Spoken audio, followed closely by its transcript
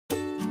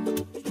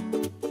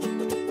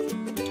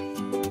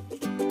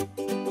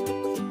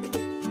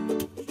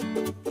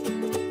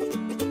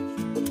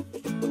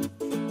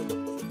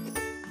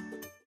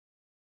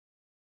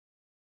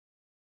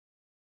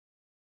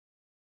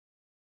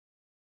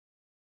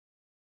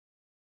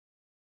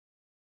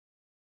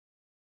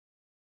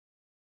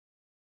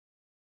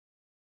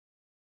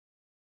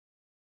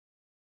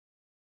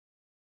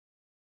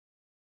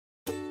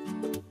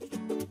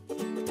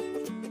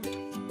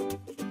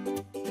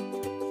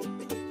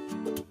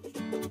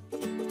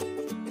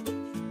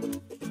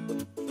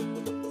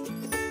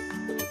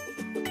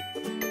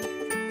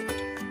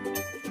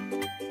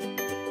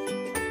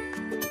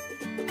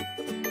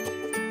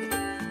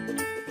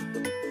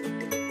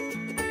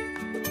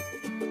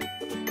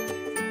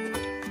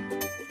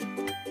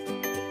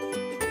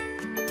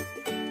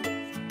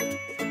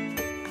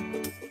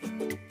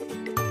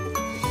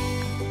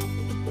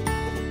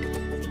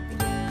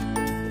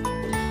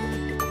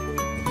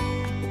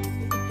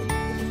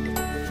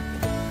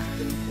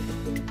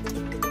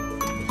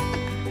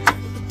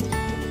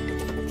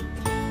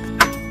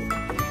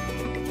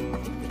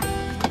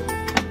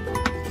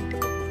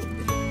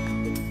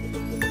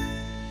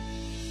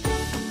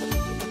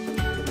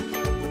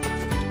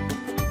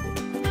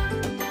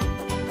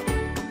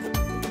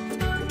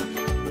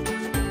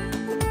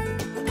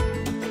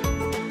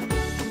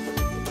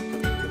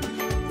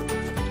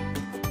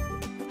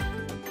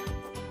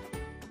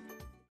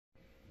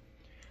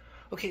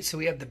Okay, so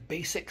we have the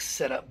basic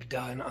setup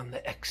done on the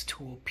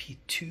XTool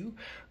P2. I'm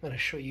going to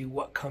show you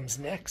what comes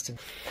next. And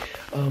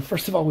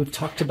first of all, we've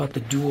talked about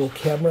the dual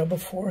camera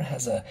before. It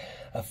has a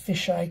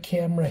fisheye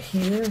camera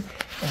here,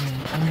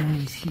 and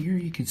underneath here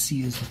you can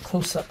see is a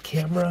close-up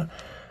camera.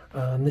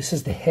 This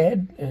is the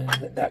head, and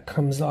that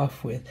comes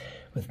off with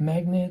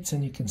magnets,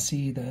 and you can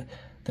see the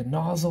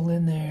nozzle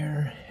in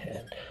there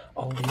and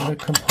all the other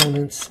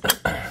components.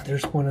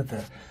 There's one of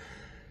the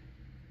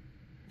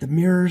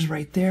mirrors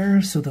right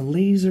there, so the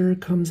laser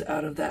comes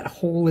out of that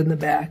hole in the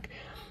back,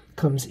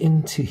 comes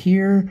into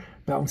here,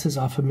 bounces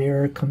off a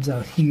mirror, comes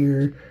out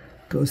here,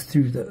 goes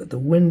through the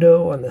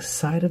window on the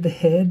side of the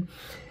head,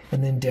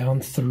 and then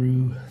down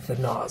through the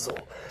nozzle.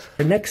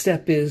 The next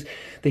step is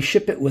they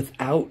ship it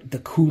without the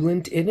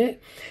coolant in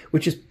it,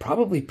 which is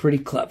probably pretty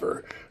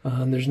clever.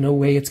 There's no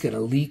way it's going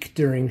to leak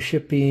during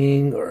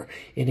shipping or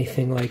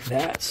anything like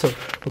that. So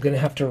we're going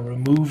to have to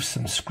remove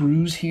some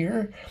screws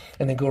here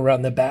and then go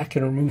around the back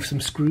and remove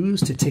some screws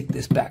to take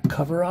this back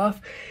cover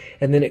off.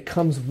 And then it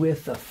comes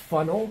with a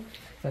funnel,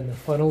 and the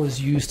funnel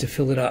is used to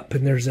fill it up.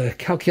 And there's a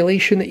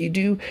calculation that you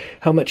do,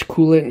 how much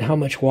coolant and how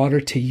much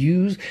water to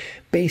use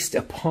based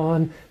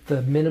upon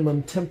the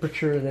minimum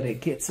temperature that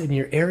it gets in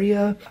your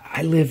area.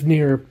 I live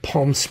near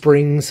Palm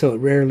Springs, so it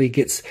rarely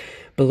gets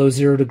below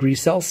 0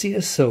 degrees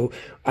Celsius, so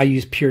I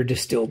use pure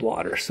distilled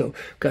water. So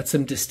got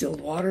some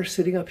distilled water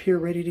sitting up here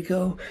ready to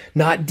go.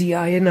 Not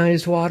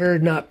deionized water,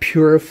 not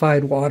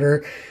purified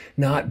water,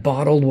 not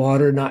bottled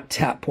water, not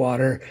tap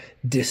water,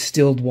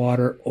 distilled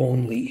water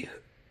only.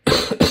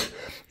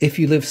 If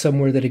you live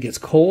somewhere that it gets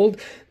cold,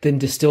 then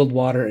distilled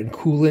water and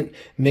coolant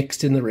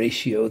mixed in the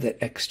ratio that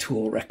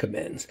XTool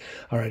recommends.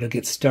 All right, I'll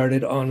get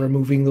started on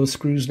removing those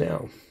screws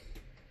now.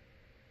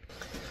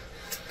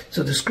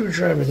 So the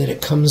screwdriver that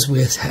it comes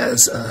with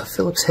has a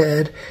Phillips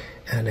head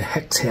and a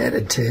hex head,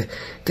 and to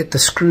get the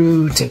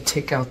screw to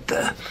take out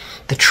the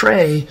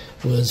tray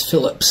was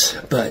Phillips,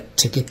 but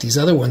to get these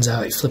other ones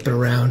out, you flip it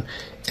around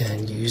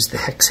and use the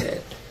hex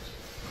head.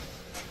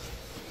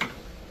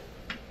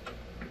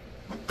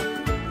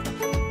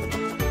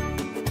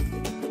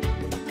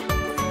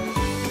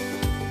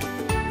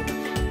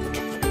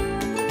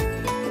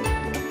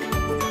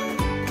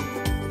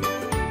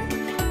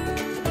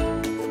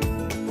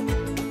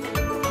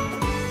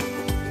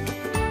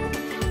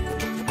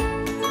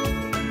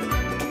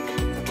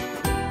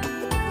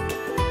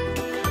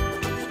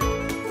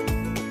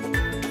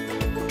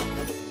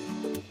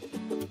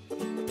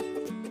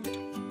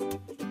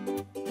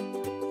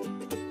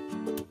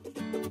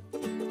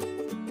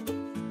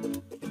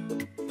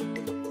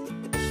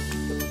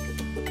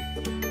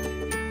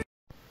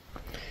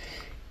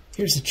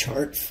 Here's a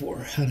chart for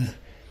how to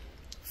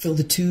fill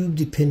the tube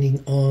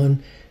depending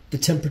on the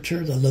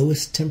temperature, the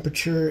lowest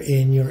temperature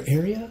in your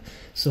area.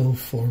 So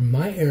for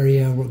my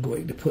area, we're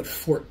going to put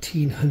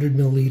 1,400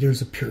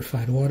 milliliters of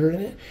purified water in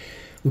it.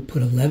 We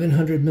put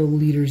 1,100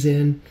 milliliters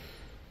in,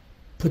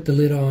 put the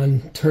lid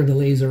on, turn the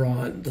laser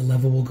on. The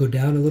level will go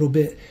down a little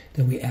bit,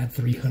 then we add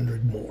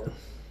 300 more.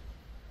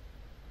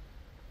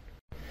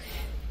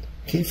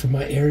 Okay, for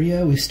my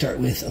area, we start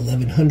with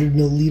 1,100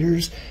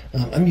 milliliters.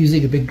 I'm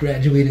using a big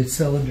graduated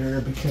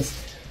cylinder because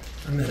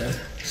I'm at a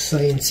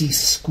sciencey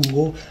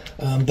school,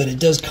 but it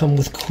does come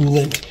with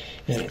coolant,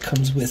 and it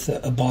comes with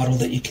a bottle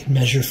that you can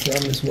measure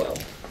from as well.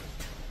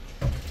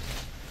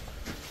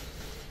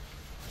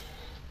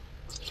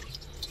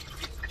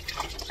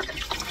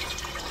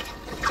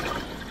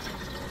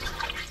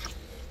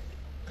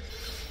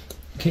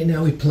 Okay,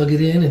 now we plug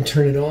it in and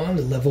turn it on.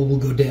 The level will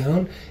go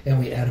down, and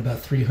we add about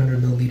 300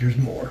 milliliters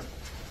more.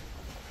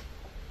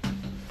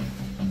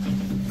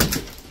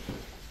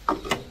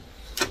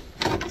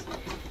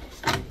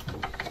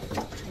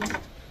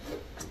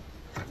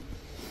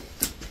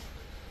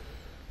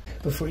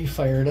 Before you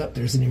fire it up,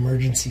 there's an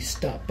emergency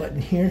stop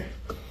button here.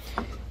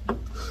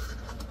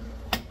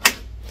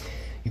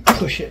 You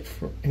push it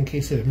in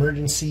case of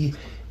emergency,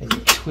 and you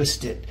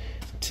twist it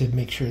to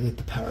make sure that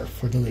the power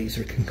for the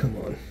laser can come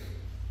on.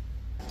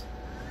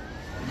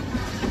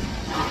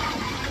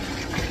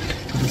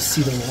 You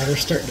see the water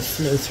starting to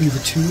flow through the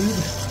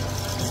tube.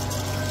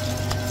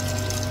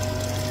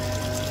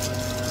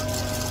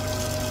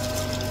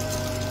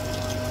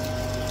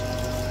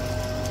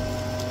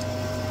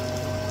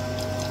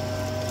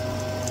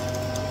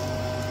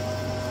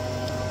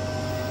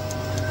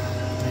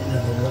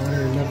 Now the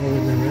water level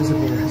in the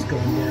reservoir has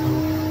gone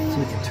down, so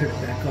we can turn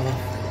it back off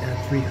and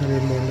add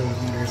 300 more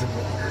milliliters of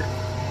water.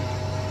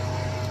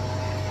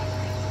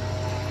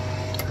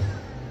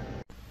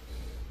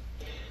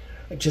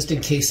 Just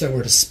in case I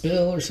were to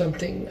spill or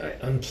something, I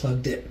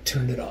unplugged it,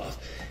 turned it off,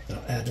 and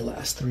I'll add the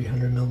last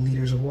 300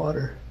 milliliters of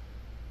water.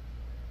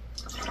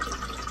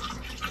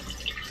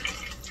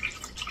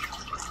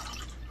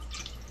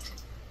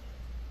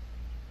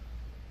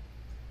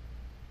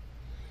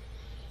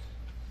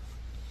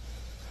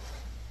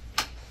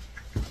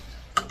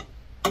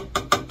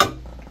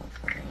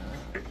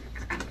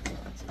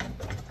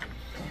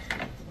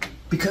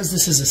 Because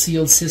this is a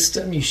sealed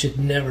system, you should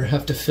never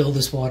have to fill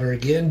this water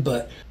again,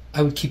 but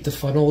I would keep the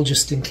funnel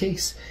just in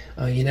case.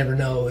 You never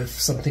know if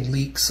something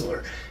leaks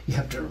or you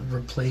have to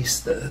replace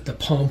the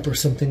pump or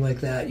something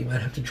like that. You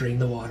might have to drain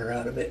the water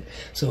out of it.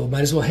 So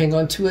might as well hang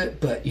on to it,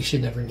 but you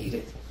should never need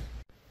it.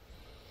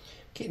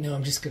 Okay, now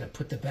I'm just going to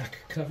put the back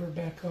cover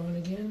back on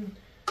again,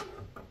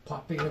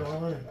 popping it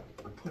on and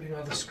putting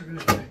all the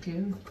screws back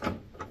in.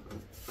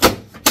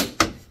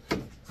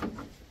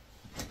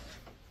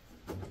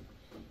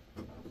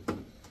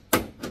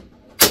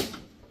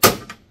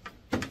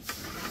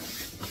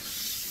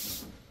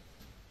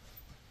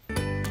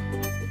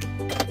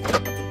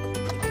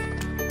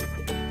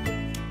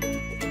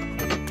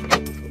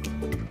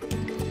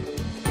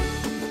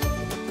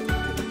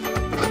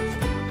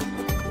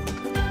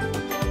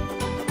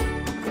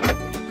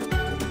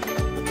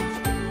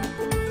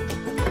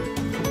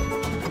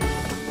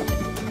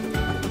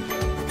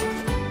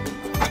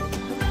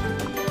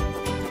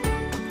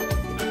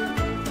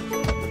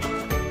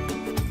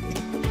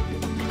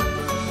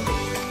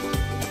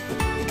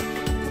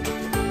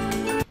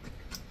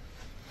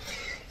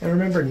 And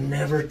remember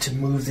never to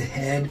move the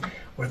head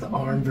or the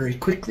arm very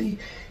quickly,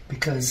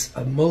 because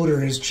a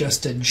motor is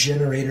just a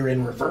generator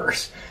in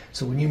reverse.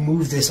 So when you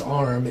move this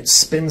arm, it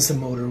spins the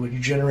motor, which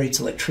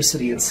generates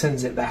electricity and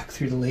sends it back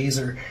through the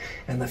laser.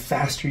 And the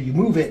faster you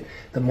move it,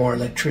 the more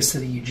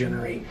electricity you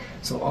generate.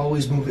 So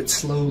always move it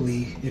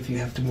slowly if you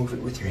have to move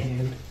it with your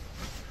hand.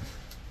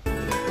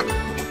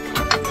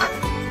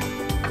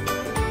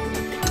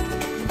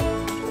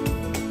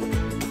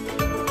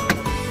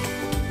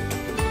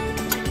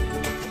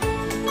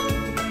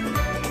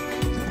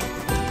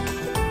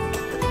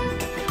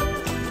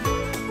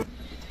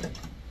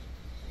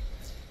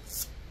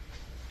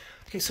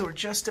 Okay, so we're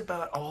just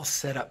about all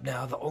set up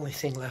now. The only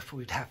thing left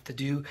we'd have to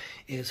do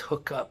is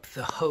hook up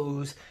the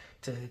hose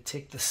to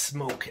take the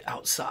smoke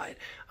outside.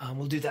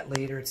 We'll do that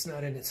later. It's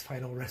not in its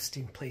final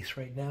resting place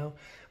right now,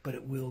 but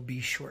it will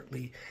be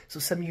shortly. So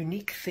some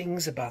unique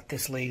things about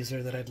this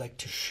laser that I'd like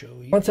to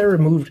show you. Once I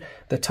removed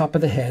the top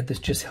of the head that's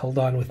just held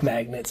on with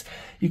magnets,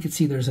 you can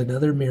see there's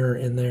another mirror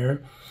in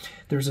there.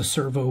 There's a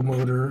servo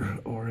motor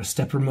or a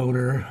stepper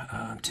motor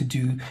to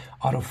do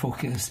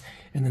autofocus,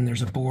 and then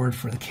there's a board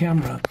for the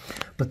camera.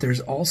 But there's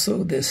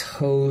also this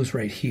hose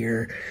right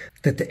here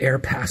that the air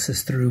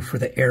passes through for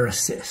the air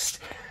assist.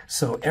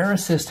 So air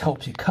assist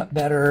helps you cut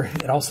better.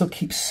 It also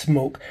keeps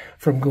smoke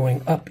from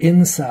going up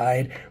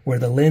inside where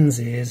the lens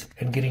is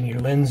and getting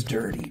your lens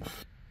dirty.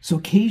 So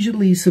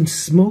occasionally some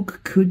smoke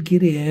could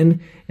get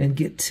in and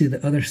get to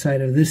the other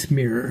side of this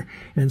mirror,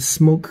 and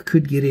smoke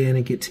could get in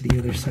and get to the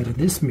other side of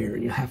this mirror,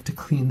 and you'll have to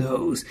clean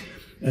those,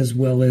 as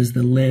well as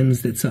the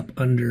lens that's up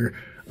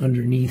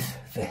underneath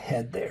the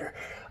head there.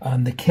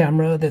 The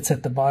camera that's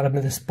at the bottom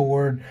of this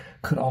board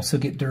could also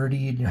get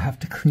dirty, and you'll have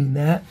to clean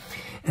that.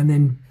 And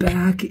then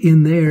back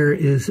in there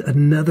is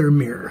another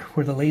mirror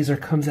where the laser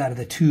comes out of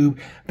the tube,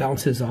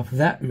 bounces off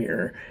that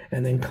mirror,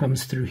 and then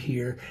comes through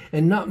here.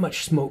 And not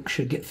much smoke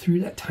should get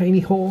through that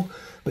tiny hole,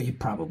 but you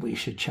probably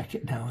should check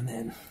it now and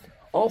then.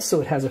 Also,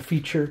 it has a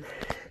feature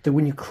that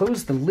when you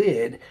close the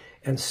lid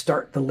and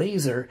start the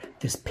laser,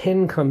 this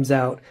pin comes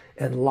out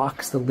and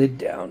locks the lid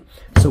down.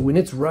 So when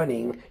it's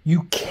running,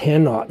 you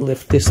cannot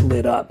lift this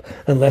lid up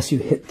unless you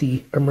hit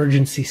the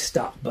emergency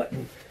stop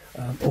button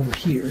over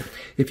here.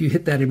 If you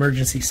hit that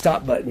emergency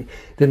stop button,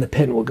 then the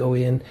pin will go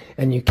in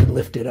and you can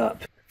lift it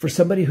up. For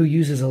somebody who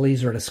uses a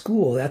laser at a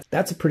school,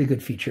 that's a pretty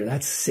good feature.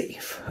 That's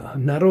safe.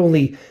 Not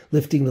only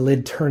lifting the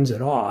lid turns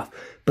it off,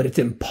 but it's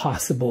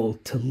impossible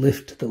to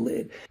lift the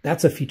lid.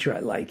 That's a feature I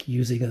like,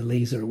 using a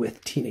laser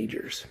with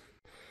teenagers.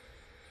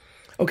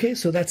 Okay,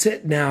 so that's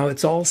it. Now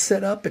it's all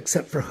set up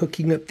except for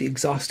hooking up the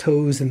exhaust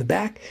hose in the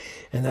back,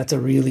 and that's a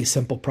really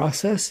simple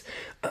process.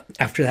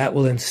 After that,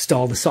 we'll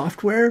install the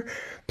software,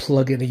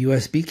 plug in a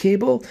USB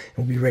cable,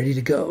 and we'll be ready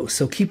to go.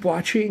 So keep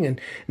watching, and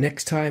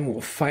next time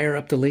we'll fire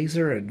up the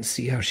laser and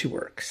see how she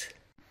works.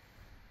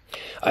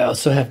 I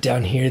also have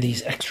down here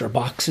these extra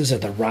boxes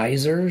of the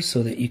risers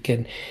so that you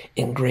can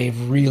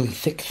engrave really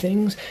thick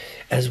things,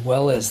 as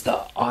well as the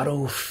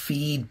auto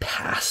feed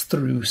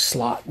pass-through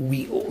slot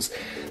wheels.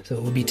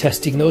 So we'll be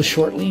testing those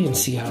shortly and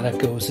see how that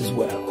goes as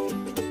well.